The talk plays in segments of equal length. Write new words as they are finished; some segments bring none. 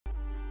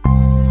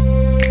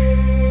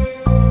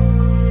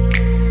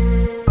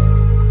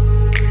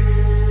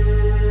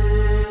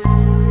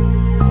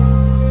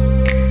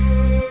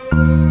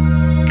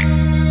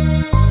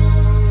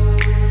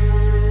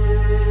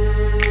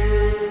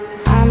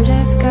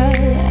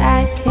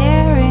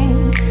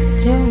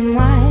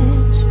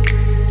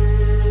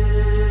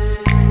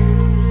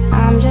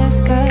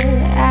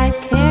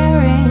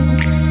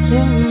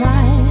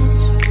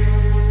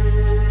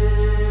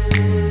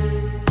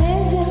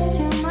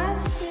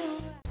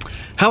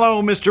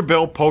Hello, Mr.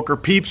 Bill Poker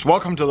Peeps.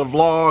 Welcome to the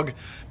vlog.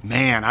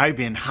 Man, I've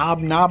been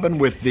hobnobbing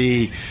with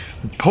the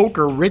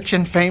poker rich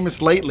and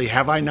famous lately,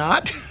 have I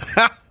not?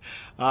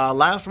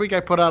 Last week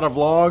I put out a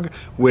vlog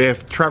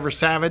with Trevor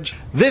Savage.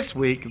 This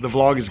week the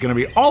vlog is going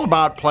to be all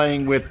about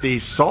playing with the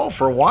Solve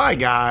for Why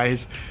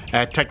guys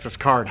at Texas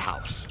Card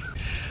House.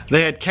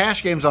 They had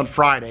cash games on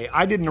Friday.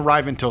 I didn't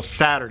arrive until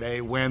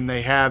Saturday when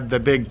they had the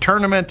big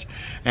tournament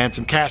and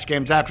some cash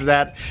games after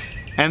that.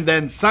 And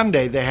then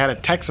Sunday they had a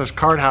Texas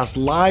Card House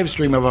live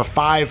stream of a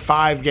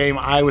 5-5 game.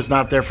 I was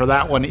not there for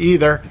that one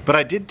either, but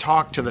I did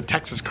talk to the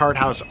Texas Card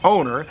House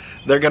owner.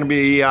 They're going to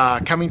be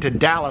coming to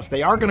Dallas.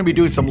 They are going to be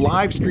doing some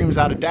live streams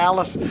out of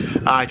Dallas.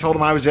 I told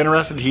him I was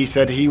interested. He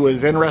said he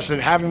was interested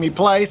in having me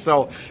play,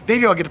 so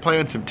maybe I'll get to play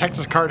on some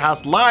Texas Card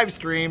House live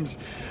streams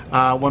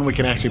when we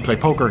can actually play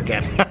poker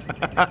again.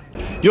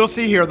 You'll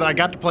see here that I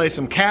got to play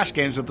some cash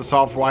games with the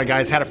Solve for Why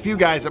guys. Had a few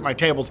guys at my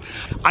tables.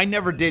 I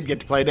never did get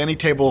to play at any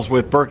tables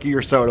with Berkey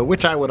or Soda,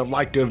 which I would have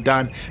liked to have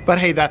done, but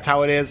hey, that's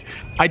how it is.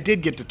 I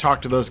did get to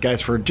talk to those guys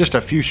for just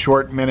a few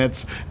short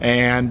minutes,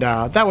 and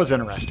that was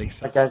interesting.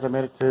 Right, guys, I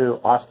made it to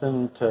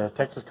Austin to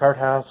Texas Card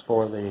House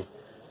for the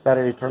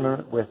Saturday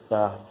tournament with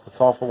the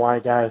Solve for Why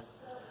guys.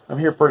 I'm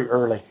here pretty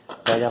early,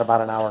 so I got about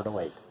an hour to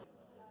wait.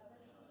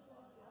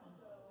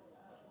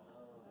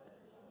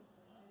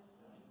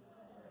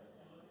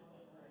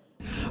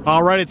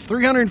 All right, it's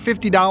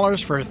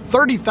 $350 for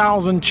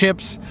 30,000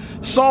 chips.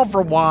 Solve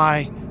for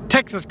Why,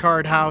 Texas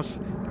Card House.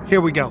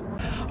 Here we go.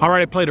 All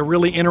right, I played a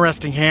really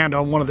interesting hand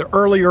on one of the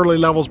early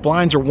levels.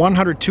 Blinds are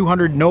 100,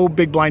 200, no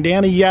big blind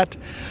ante yet.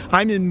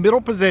 I'm in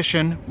middle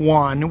position,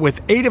 1, with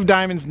 8 of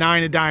diamonds,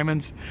 9 of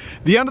diamonds.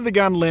 The under the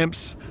gun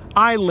limps,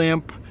 I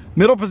limp.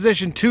 Middle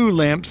position, 2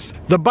 limps.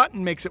 The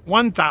button makes it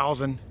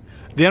 1,000.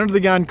 The under the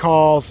gun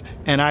calls,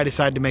 and I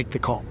decide to make the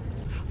call.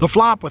 The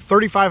flop with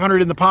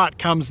 3,500 in the pot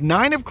comes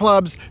 9 of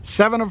clubs,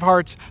 7 of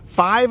hearts,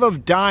 5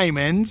 of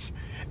diamonds,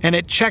 and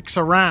it checks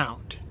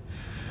around.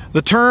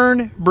 The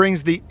turn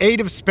brings the 8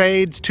 of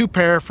spades, 2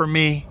 pair for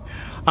me.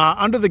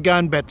 Under the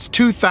gun bets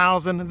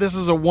 2,000. This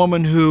is a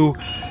woman who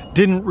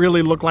didn't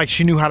really look like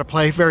she knew how to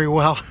play very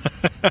well.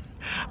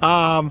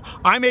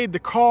 I made the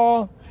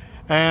call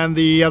and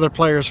the other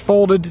players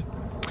folded.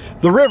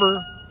 The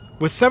river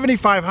with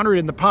 7,500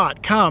 in the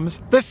pot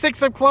comes the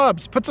 6 of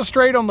clubs, puts a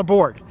straight on the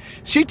board.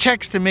 She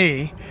checks to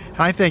me, and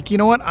I think, you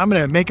know what, I'm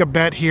gonna make a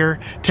bet here,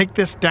 take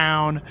this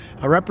down,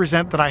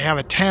 represent that I have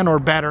a 10 or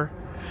better.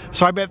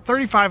 So I bet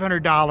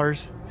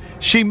 $3,500.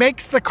 She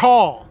makes the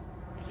call.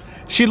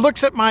 She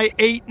looks at my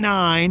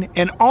 8-9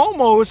 and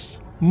almost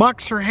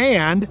mucks her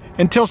hand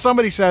until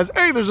somebody says,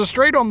 hey, there's a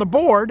straight on the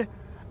board.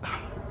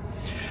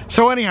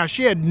 So anyhow,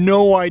 she had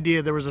no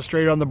idea there was a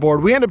straight on the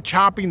board. We end up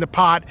chopping the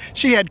pot.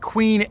 She had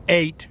Queen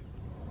 8.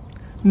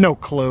 No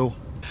clue.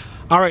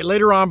 All right,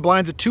 later on,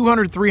 blinds at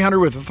 200, 300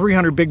 with a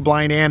 300 big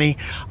blind ante.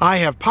 I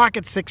have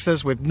pocket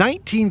 6s with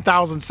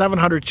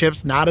 19,700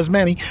 chips, not as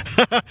many.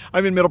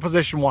 I'm in middle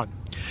position 1.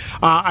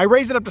 I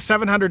raise it up to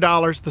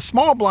 $700. The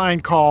small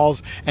blind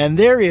calls, and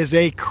there is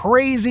a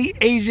crazy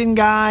Asian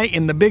guy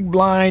in the big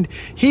blind.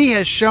 He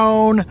has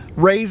shown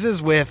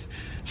raises with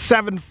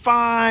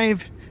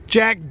 7-5,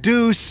 Jack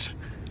Deuce,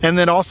 and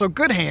then also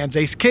good hands,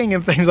 ace king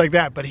and things like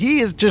that, but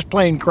he is just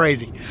playing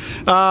crazy.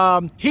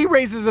 He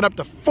raises it up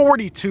to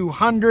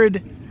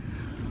 4,200.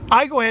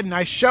 I go ahead and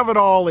I shove it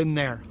all in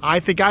there. I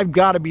think I've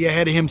got to be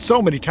ahead of him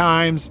so many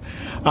times.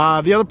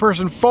 The other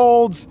person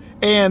folds,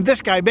 and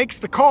this guy makes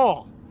the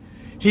call.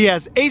 He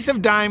has ace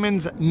of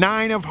diamonds,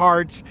 9 of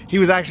hearts. He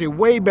was actually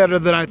way better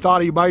than I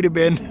thought he might have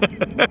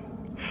been.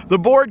 The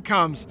board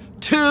comes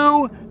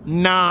 2,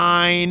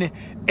 9,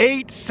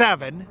 8,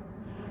 7.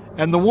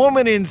 And the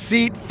woman in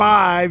seat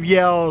 5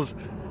 yells,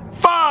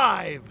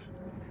 5!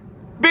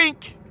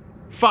 Bink!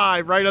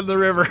 5 right on the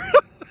river.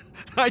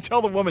 I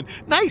tell the woman,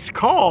 nice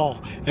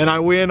call. And I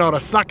win on a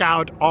suck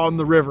out on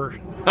the river.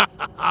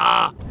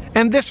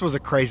 And this was a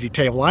crazy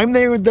table.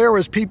 There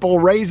was people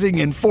raising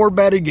and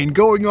 4-betting and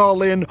going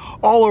all in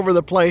all over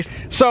the place.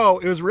 So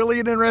it was really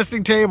an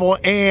interesting table,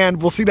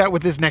 and we'll see that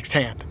with this next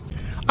hand.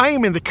 I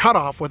am in the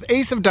cutoff with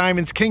ace of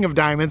diamonds, king of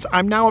diamonds.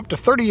 I'm now up to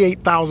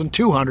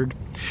 38,200.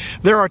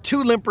 There are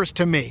 2 limpers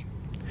to me.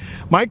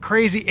 My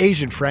crazy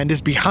Asian friend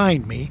is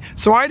behind me,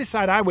 so I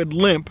decide I would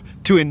limp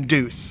to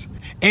induce.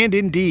 And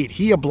indeed,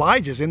 he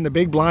obliges in the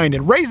big blind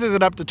and raises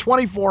it up to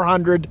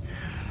 2,400.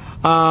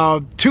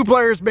 2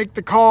 players make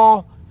the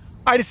call.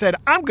 I decide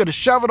I'm gonna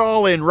shove it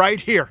all in right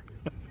here,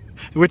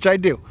 which I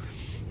do.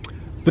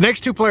 The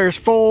next 2 players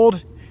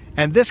fold,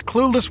 and this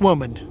clueless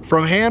woman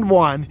from hand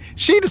 1,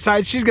 she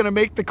decides she's gonna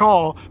make the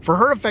call for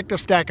her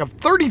effective stack of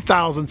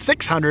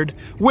 30,600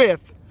 with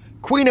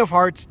Queen of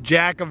Hearts,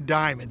 Jack of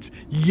Diamonds.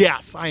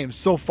 Yes, I am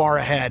so far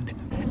ahead.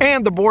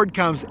 And the board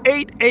comes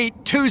 8, 8,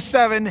 2,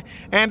 7,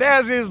 and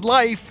as is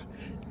life,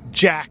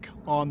 Jack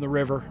on the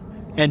river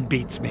and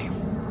beats me.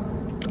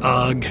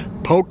 Ugh,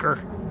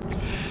 poker.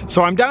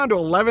 So I'm down to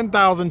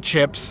 11,000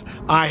 chips.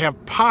 I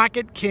have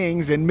pocket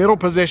kings in middle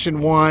position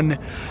 1.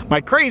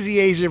 My crazy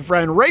Asian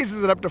friend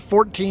raises it up to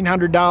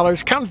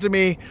 $1,400, comes to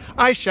me,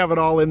 I shove it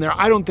all in there.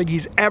 I don't think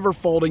he's ever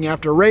folding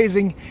after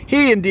raising.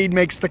 He indeed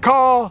makes the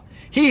call.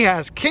 He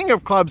has king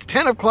of clubs,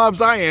 10 of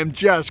clubs. I am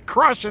just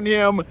crushing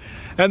him,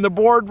 and the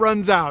board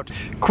runs out.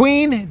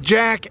 Queen,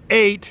 jack,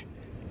 8,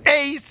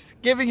 ace,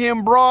 giving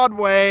him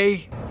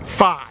Broadway,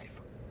 5.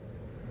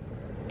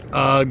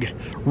 Ugh,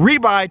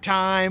 rebuy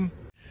time.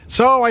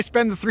 So I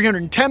spend the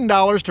 $310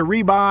 to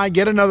rebuy,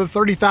 get another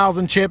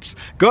 30,000 chips,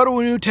 go to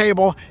a new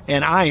table,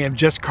 and I am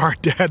just card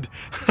dead.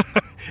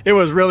 It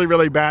was really,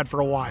 really bad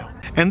for a while.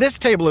 And this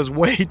table is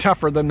way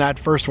tougher than that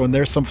first one.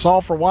 There's some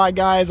solve for Y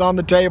guys on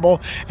the table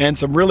and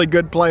some really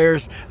good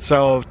players,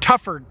 so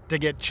tougher to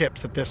get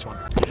chips at this one.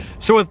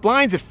 So with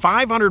blinds at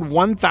 500,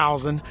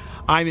 1,000,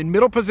 I'm in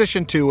middle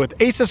position 2 with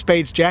ace of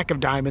spades, jack of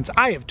diamonds.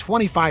 I have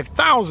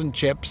 25,000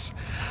 chips.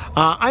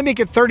 I make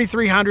it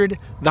 3,300.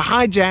 The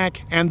hijack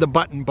and the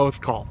button both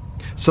call.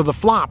 So the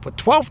flop with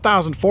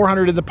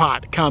 12,400 in the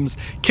pot comes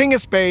king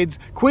of spades,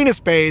 queen of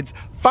spades,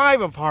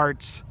 5 of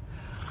hearts.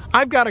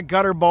 I've got a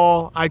gutter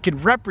ball. I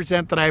can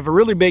represent that I have a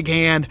really big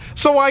hand,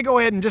 so I go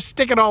ahead and just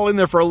stick it all in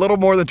there for a little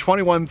more than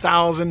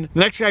 21,000. The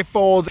next guy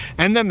folds,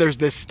 and then there's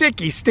this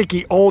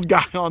sticky old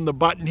guy on the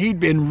button.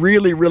 He'd been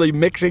really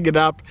mixing it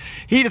up.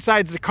 He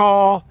decides to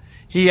call.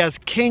 He has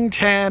king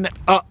 10.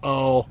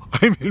 Uh-oh,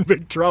 I'm in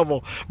big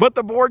trouble. But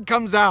the board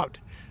comes out.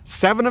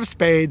 7 of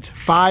spades,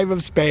 5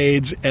 of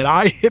spades, and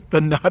I hit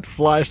the nut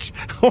flush.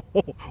 Oh,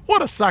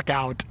 what a suck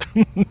out.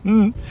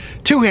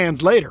 2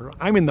 hands later,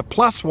 I'm in the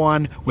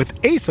 +1 with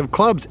ace of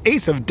clubs,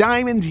 ace of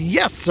diamonds.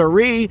 Yes,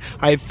 sirree.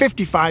 I have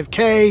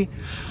 55K.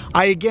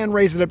 I again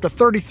raise it up to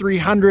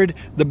 3,300.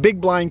 The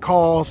big blind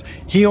calls.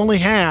 He only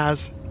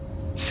has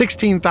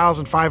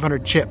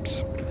 16,500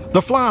 chips.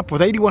 The flop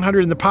with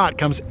 8,100 in the pot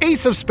comes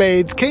ace of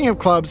spades, king of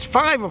clubs,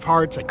 5 of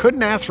hearts. I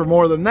couldn't ask for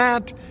more than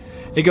that.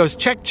 It goes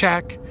check,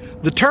 check.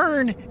 The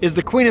turn is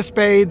the queen of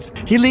spades.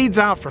 He leads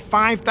out for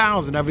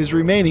 5,000 of his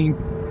remaining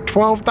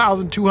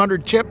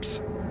 12,200 chips.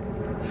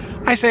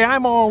 I say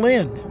I'm all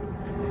in.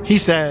 He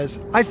says,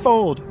 I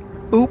fold.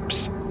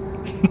 Oops.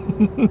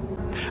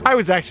 I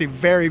was actually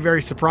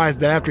very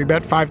surprised that after he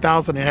bet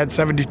 5,000 and had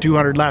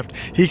 7,200 left,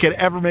 he could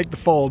ever make the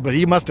fold, but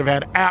he must have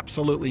had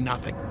absolutely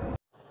nothing.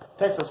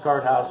 Texas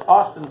Card House,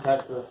 Austin,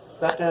 Texas.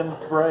 Second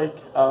break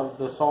of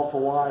the Solve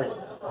for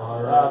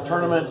Y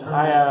tournament.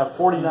 I have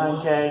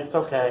 49K. It's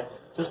okay.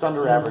 Just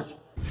under average.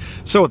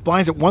 So with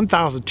blinds at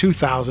 1,000,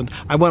 2,000,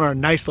 I went on a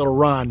nice little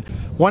run.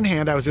 One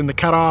hand I was in the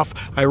cutoff.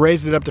 I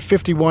raised it up to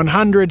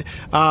 5,100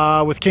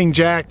 with king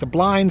jack. The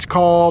blinds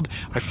called.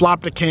 I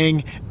flopped a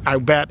king. I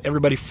bet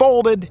everybody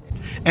folded.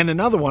 And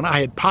another one, I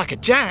had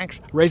pocket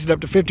jacks, raised it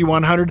up to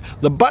 5,100.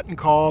 The button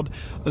called,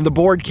 and the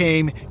board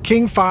came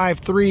king 5,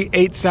 3,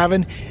 8,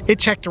 7. It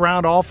checked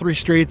around all 3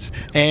 streets,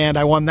 and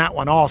I won that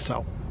one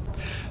also.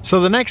 So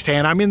the next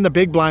hand, I'm in the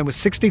big blind with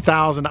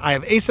 60,000. I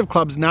have ace of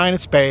clubs, 9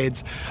 of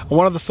spades.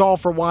 One of the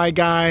solve for Y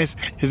guys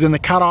is in the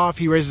cutoff.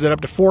 He raises it up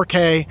to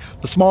 4K.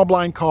 The small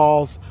blind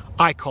calls.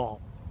 I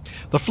call.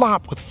 The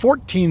flop with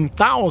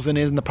 14,000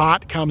 in the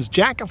pot comes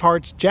jack of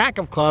hearts, jack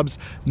of clubs,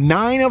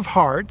 9 of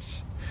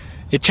hearts.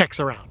 It checks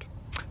around.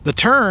 The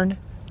turn,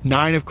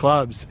 9 of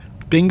clubs.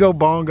 Bingo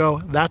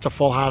bongo, that's a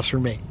full house for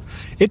me.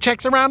 It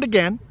checks around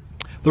again.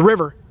 The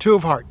river, 2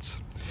 of hearts.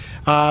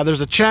 There's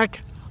a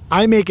check.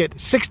 I make it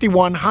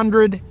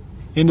 6,100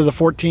 into the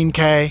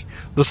 14K.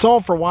 The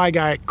solve for Y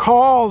guy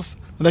calls.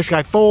 The next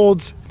guy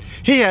folds.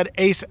 He had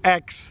ace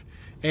X,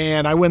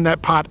 and I win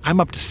that pot. I'm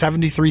up to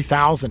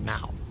 73,000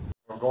 now.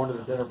 We're going to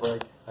the dinner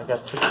break. I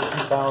got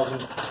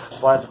 62,000.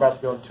 Blinds about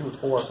to go in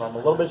 2-4, so I'm a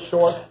little bit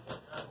short.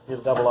 Need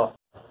to double up.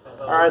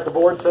 All right, the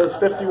board says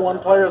 51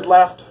 players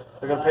left.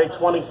 They're going to pay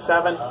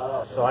 27,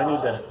 so I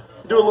need to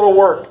do a little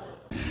work.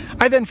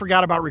 I then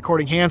forgot about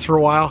recording hands for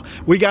a while.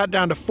 We got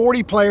down to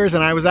 40 players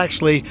and I was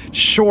actually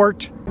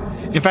short.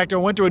 In fact, I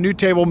went to a new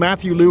table.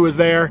 Matthew Liu was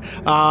there.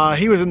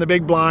 He was in the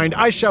big blind.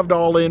 I shoved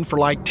all in for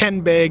like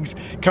 10 bigs.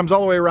 Comes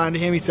all the way around to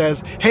him. He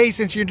says, hey,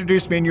 since you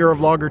introduced me and you're a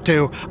vlogger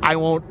too, I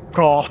won't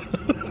call.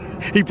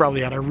 He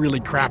probably had a really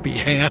crappy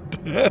hand.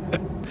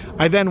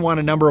 I then won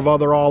a number of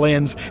other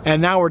all-ins,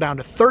 and now we're down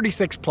to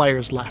 36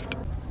 players left.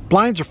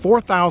 Blinds are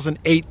 4,000,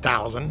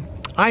 8,000.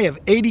 I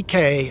have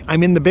 80K,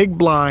 I'm in the big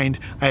blind,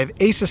 I have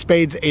ace of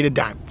spades, 8 of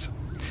diamonds.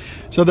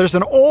 So there's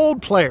an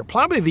old player,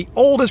 probably the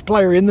oldest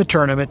player in the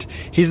tournament.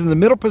 He's in the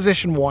middle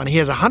position 1, he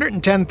has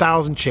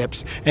 110,000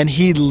 chips, and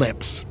he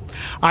limps.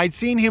 I'd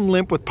seen him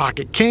limp with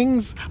pocket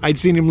kings, I'd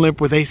seen him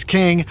limp with ace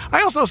king,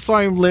 I also saw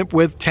him limp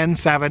with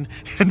 10-7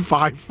 and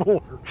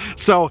 5-4.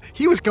 So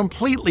he was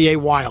completely a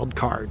wild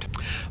card.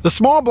 The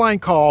small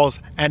blind calls,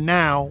 and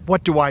now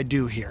what do I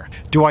do here?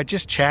 Do I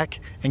just check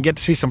and get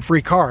to see some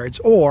free cards,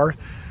 or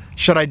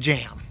should I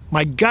jam?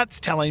 My gut's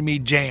telling me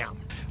jam.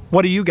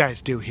 What do you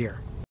guys do here?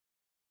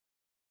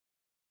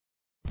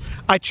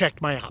 I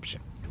checked my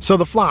option. So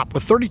the flop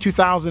with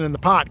 32,000 in the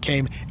pot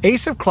came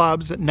ace of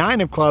clubs,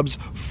 9 of clubs,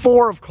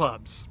 4 of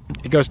clubs.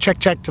 It goes check,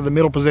 check to the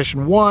middle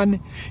position 1.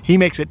 He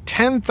makes it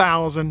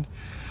 10,000.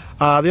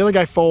 The other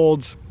guy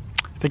folds.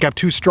 I think I'm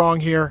too strong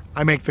here.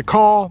 I make the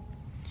call.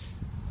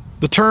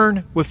 The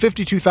turn with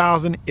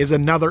 52,000 is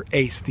another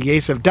ace, the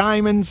ace of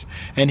diamonds,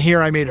 and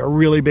here I made a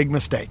really big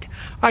mistake.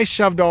 I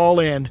shoved all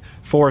in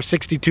for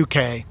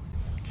 62K.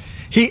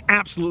 He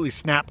absolutely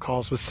snap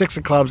calls with 6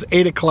 of clubs,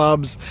 8 of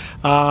clubs.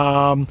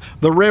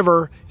 The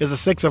river is a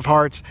 6 of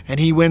hearts, and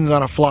he wins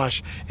on a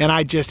flush, and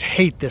I just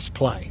hate this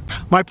play.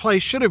 My play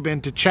should have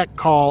been to check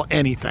call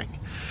anything.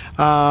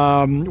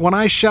 When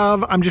I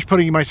shove, I'm just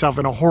putting myself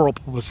in a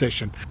horrible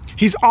position.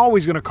 He's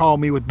always going to call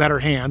me with better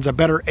hands, a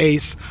better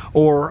ace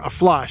or a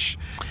flush.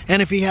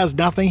 And if he has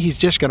nothing, he's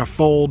just going to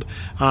fold.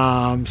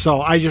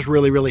 So I just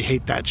really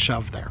hate that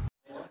shove there.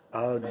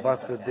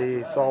 Busted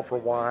the solve for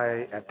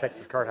Y at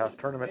Texas Card House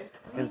tournament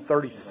in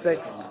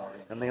 36th,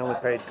 and they only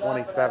paid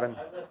 27.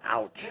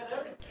 Ouch.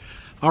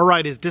 All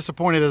right, as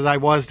disappointed as I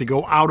was to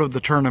go out of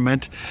the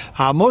tournament,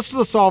 most of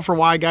the Solve for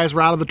Y guys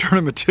were out of the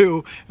tournament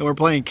too, and we're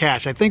playing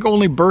cash. I think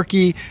only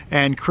Berkey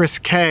and Chris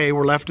K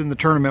were left in the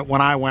tournament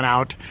when I went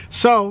out.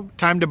 So,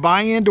 time to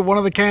buy into one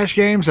of the cash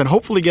games and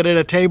hopefully get at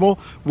a table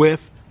with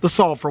the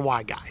Solve for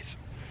Y guys.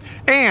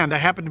 And I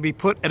happened to be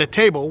put at a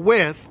table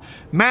with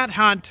Matt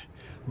Hunt,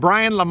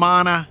 Brian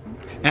LaManna,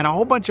 and a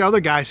whole bunch of other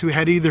guys who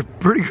had either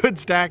pretty good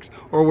stacks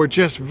or were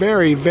just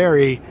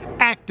very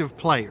active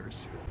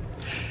players.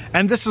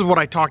 And this is what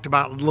I talked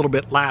about a little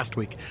bit last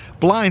week.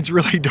 Blinds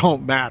really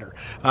don't matter.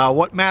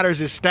 What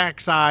matters is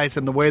stack size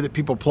and the way that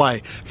people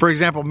play. For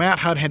example, Matt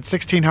Hunt had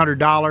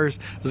 $1,600.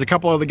 There's a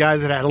couple other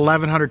guys that had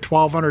 $1,100,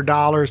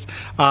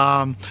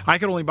 $1,200. I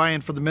could only buy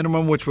in for the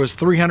minimum, which was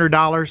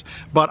 $300,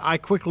 but I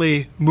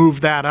quickly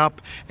moved that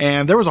up,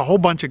 and there was a whole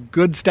bunch of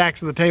good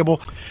stacks at the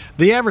table.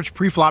 The average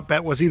pre-flop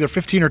bet was either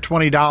 $15 or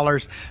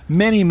 $20.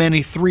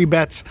 Many 3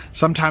 bets,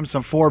 sometimes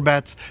some 4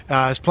 bets.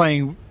 Is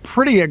playing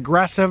pretty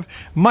aggressive,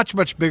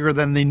 much bigger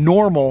than the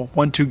normal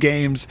 1-2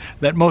 games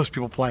that most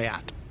people play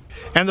at.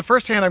 And the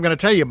first hand I'm going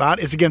to tell you about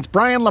is against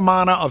Brian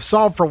LaManna of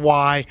Solve for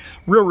Y.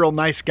 Real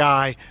nice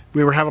guy.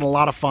 We were having a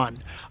lot of fun.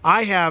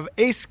 I have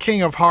ace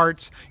king of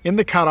hearts in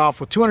the cutoff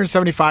with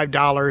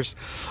 $275.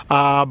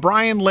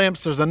 Brian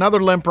limps. There's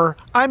another limper.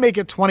 I make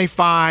it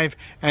 25,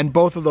 and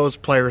both of those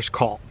players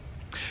call.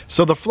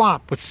 So the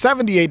flop with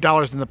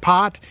 $78 in the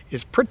pot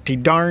is pretty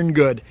darn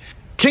good.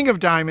 King of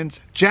diamonds,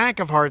 jack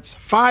of hearts,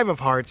 5 of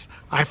hearts.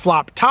 I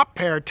flop top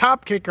pair,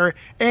 top kicker,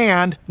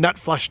 and nut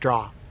flush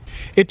draw.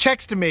 It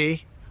checks to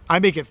me. I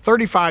make it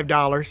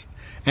 $35,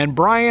 and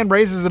Brian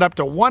raises it up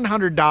to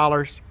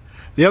 $100.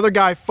 The other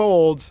guy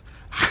folds.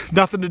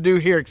 Nothing to do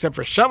here except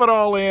for shove it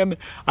all in.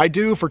 I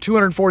do for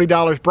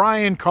 $240.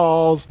 Brian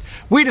calls.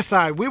 We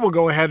decide we will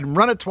go ahead and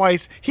run it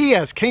twice. He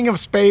has king of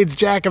spades,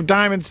 jack of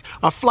diamonds,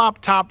 a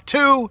flop top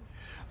 2.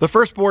 The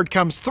first board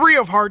comes 3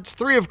 of hearts,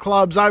 3 of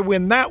clubs. I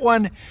win that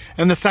one.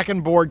 And the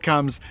second board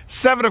comes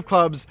 7 of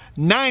clubs,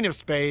 9 of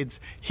spades.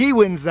 He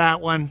wins that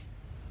one.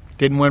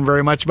 Didn't win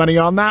very much money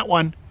on that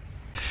one.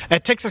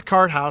 At Texas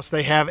Card House,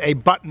 they have a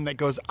button that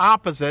goes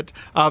opposite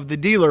of the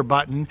dealer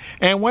button,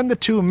 and when the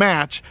 2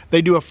 match,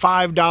 they do a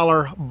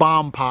 $5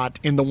 bomb pot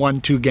in the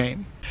 1-2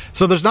 game.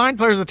 So there's 9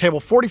 players at the table,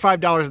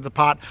 $45 at the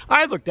pot.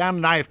 I look down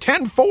and I have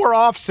 10-4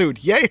 offsuit.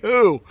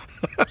 Yahoo!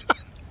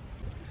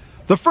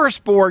 The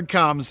first board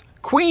comes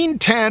Queen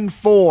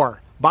 10-4,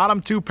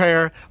 bottom 2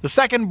 pair. The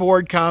second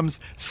board comes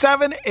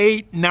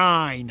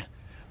 7-8-9.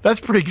 That's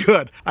pretty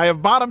good. I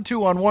have bottom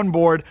 2 on one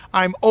board.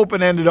 I'm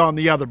open-ended on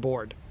the other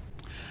board.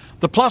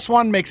 The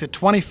 +1 makes it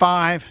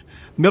 25.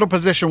 Middle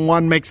position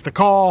 1 makes the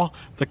call.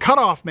 The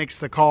cutoff makes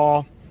the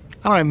call.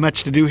 I don't have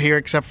much to do here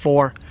except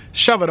for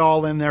shove it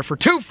all in there for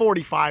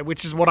 $245,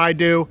 which is what I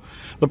do.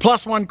 The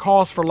 +1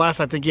 calls for less.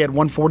 I think he had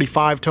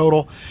 $145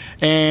 total.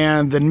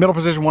 And the middle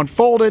position 1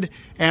 folded,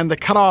 and the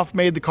cutoff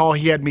made the call.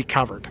 He had me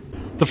covered.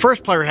 The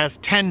first player has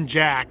 10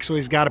 jacks, so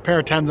he's got a pair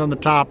of 10s on the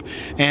top,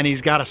 and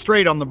he's got a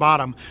straight on the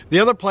bottom. The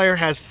other player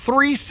has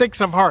 3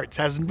 6 of hearts,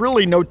 has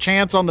really no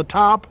chance on the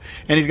top,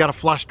 and he's got a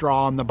flush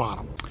draw on the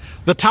bottom.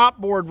 The top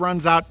board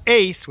runs out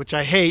ace, which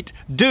I hate,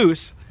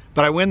 deuce,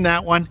 but I win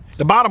that one.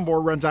 The bottom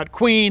board runs out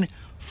queen,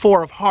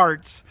 4 of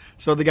hearts,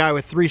 so the guy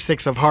with 3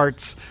 6 of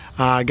hearts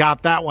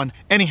got that one.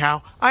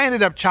 Anyhow, I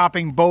ended up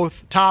chopping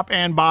both top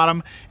and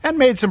bottom and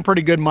made some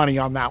pretty good money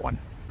on that one.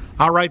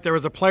 All right, there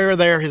was a player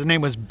there. His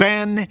name was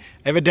Ben.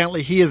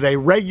 Evidently, he is a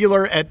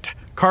regular at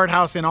Card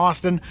House in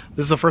Austin.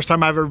 This is the first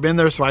time I've ever been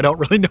there, so I don't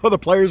really know the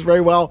players very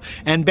well.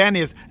 And Ben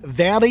is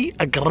very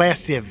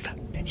aggressive.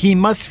 He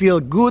must feel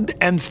good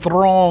and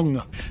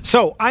strong.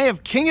 So I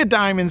have king of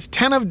diamonds,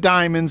 10 of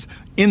diamonds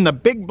in the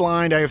big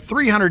blind. I have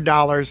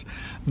 $300.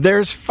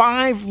 There's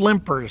 5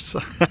 limpers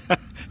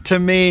to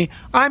me.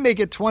 I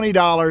make it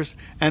 $20,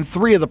 and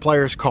 3 of the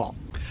players call.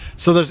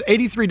 So there's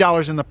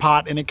 $83 in the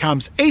pot, and it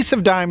comes ace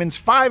of diamonds,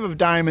 5 of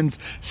diamonds,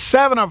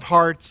 7 of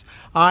hearts.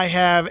 I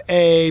have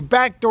a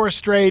backdoor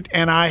straight,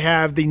 and I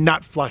have the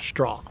nut flush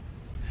draw.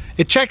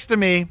 It checks to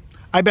me.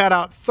 I bet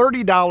out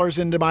 $30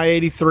 into my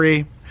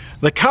 83.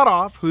 The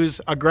cutoff,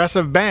 who's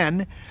aggressive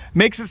Ben,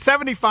 makes it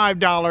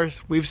 $75.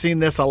 We've seen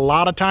this a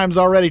lot of times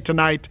already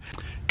tonight.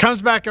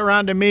 Comes back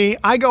around to me.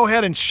 I go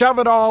ahead and shove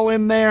it all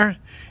in there,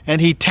 and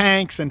he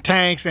tanks and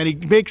tanks, and he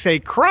makes a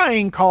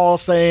crying call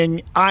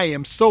saying, I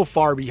am so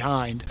far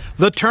behind.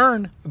 The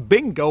turn,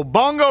 bingo,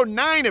 bongo,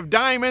 9 of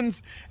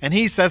diamonds, and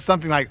he says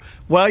something like,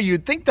 well,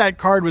 you'd think that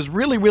card was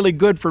really, really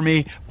good for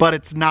me, but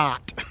it's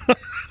not.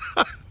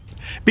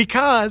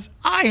 Because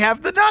I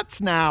have the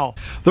nuts now.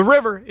 The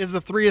river is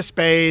the 3 of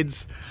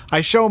spades. I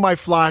show my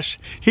flush.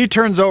 He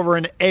turns over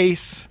an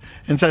ace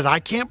and says, I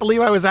can't believe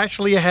I was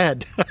actually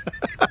ahead.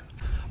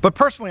 But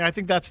personally, I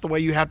think that's the way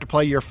you have to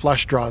play your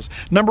flush draws.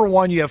 Number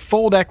one, you have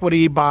fold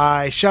equity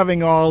by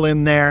shoving all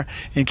in there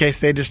in case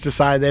they just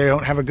decide they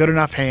don't have a good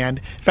enough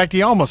hand. In fact,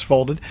 he almost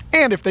folded.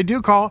 And if they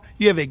do call,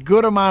 you have a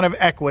good amount of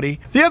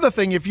equity. The other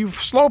thing, if you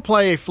slow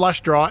play a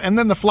flush draw and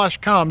then the flush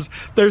comes,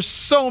 there's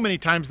so many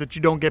times that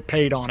you don't get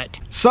paid on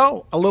it.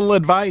 So, a little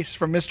advice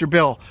from Mr.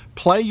 Bill.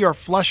 Play your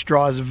flush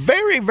draws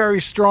very,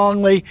 very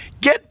strongly.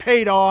 Get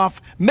paid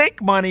off.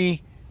 Make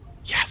money.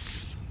 Yes.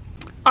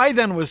 I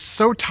then was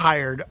so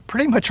tired,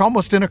 pretty much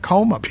almost in a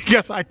coma,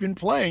 because I'd been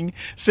playing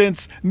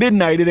since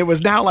midnight and it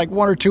was now like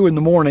 1 or 2 in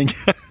the morning.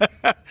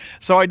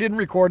 So I didn't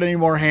record any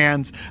more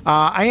hands.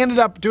 I ended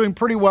up doing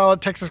pretty well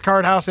at Texas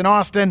Card House in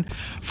Austin,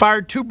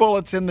 fired 2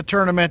 bullets in the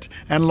tournament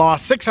and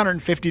lost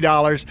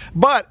 $650,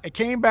 but I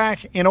came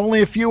back in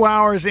only a few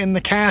hours in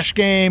the cash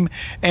game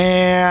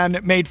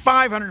and made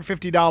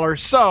 $550.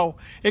 So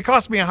it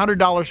cost me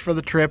 $100 for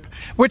the trip,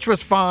 which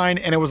was fine,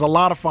 and it was a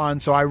lot of fun,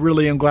 so I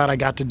really am glad I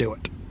got to do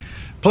it.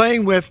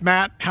 Playing with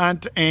Matt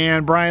Hunt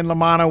and Brian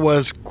Lamanna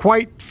was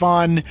quite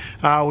fun.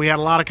 We had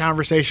a lot of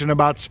conversation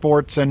about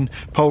sports and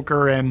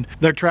poker, and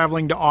they're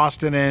traveling to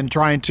Austin and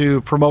trying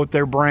to promote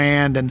their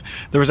brand. And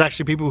there was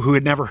actually people who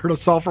had never heard of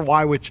Solve for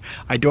Why, which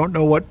I don't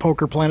know what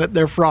poker planet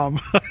they're from.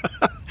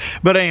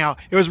 But anyhow,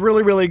 it was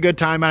really, really a good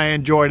time and I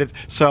enjoyed it.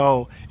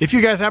 So if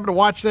you guys happen to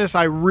watch this,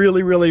 I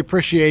really, really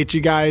appreciate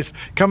you guys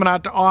coming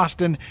out to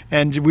Austin,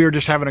 and we were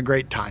just having a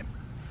great time.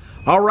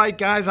 All right,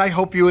 guys, I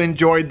hope you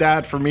enjoyed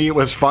that. For me, it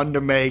was fun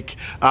to make.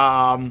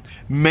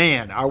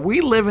 Man, are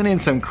we living in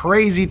some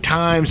crazy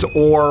times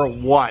or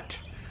what?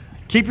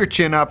 Keep your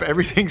chin up.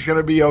 Everything's going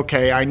to be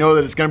okay. I know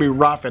that it's going to be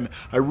rough, and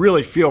I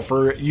really feel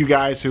for you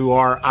guys who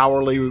are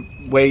hourly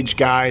wage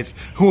guys,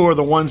 who are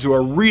the ones who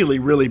are really,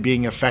 really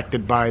being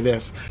affected by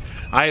this.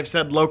 I have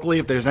said locally,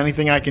 if there's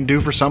anything I can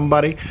do for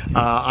somebody,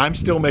 I'm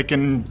still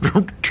making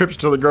trips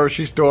to the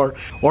grocery store,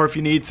 or if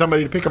you need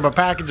somebody to pick up a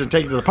package and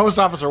take it to the post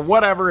office or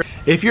whatever,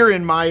 if you're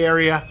in my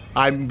area,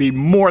 I'd be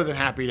more than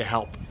happy to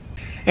help.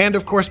 And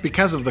of course,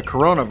 because of the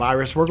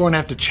coronavirus, we're going to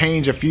have to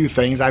change a few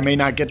things. I may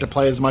not get to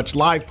play as much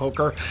live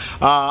poker.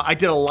 I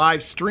did a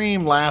live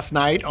stream last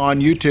night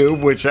on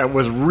YouTube, which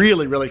was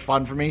really, really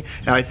fun for me,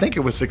 and I think it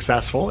was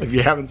successful. If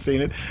you haven't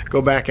seen it,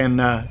 go back and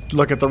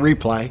look at the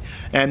replay,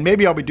 and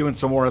maybe I'll be doing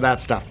some more of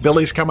that stuff.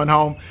 Billy's coming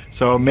home,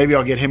 so maybe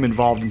I'll get him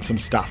involved in some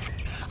stuff.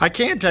 I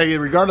can tell you,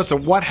 regardless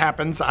of what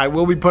happens, I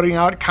will be putting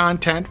out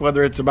content,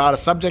 whether it's about a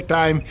subject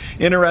I'm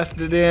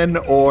interested in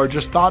or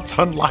just thoughts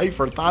on life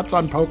or thoughts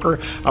on poker.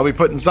 I'll be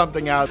putting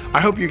something out. I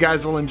hope you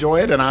guys will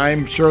enjoy it, and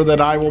I'm sure that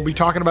I will be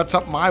talking about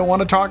something I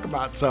want to talk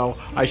about, so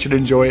I should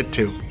enjoy it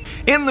too.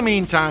 In the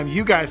meantime,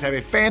 you guys have a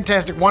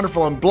fantastic,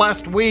 wonderful, and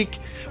blessed week.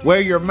 Wear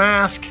your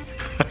mask,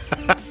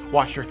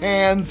 wash your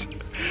hands,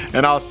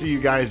 and I'll see you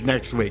guys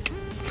next week.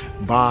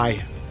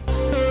 Bye.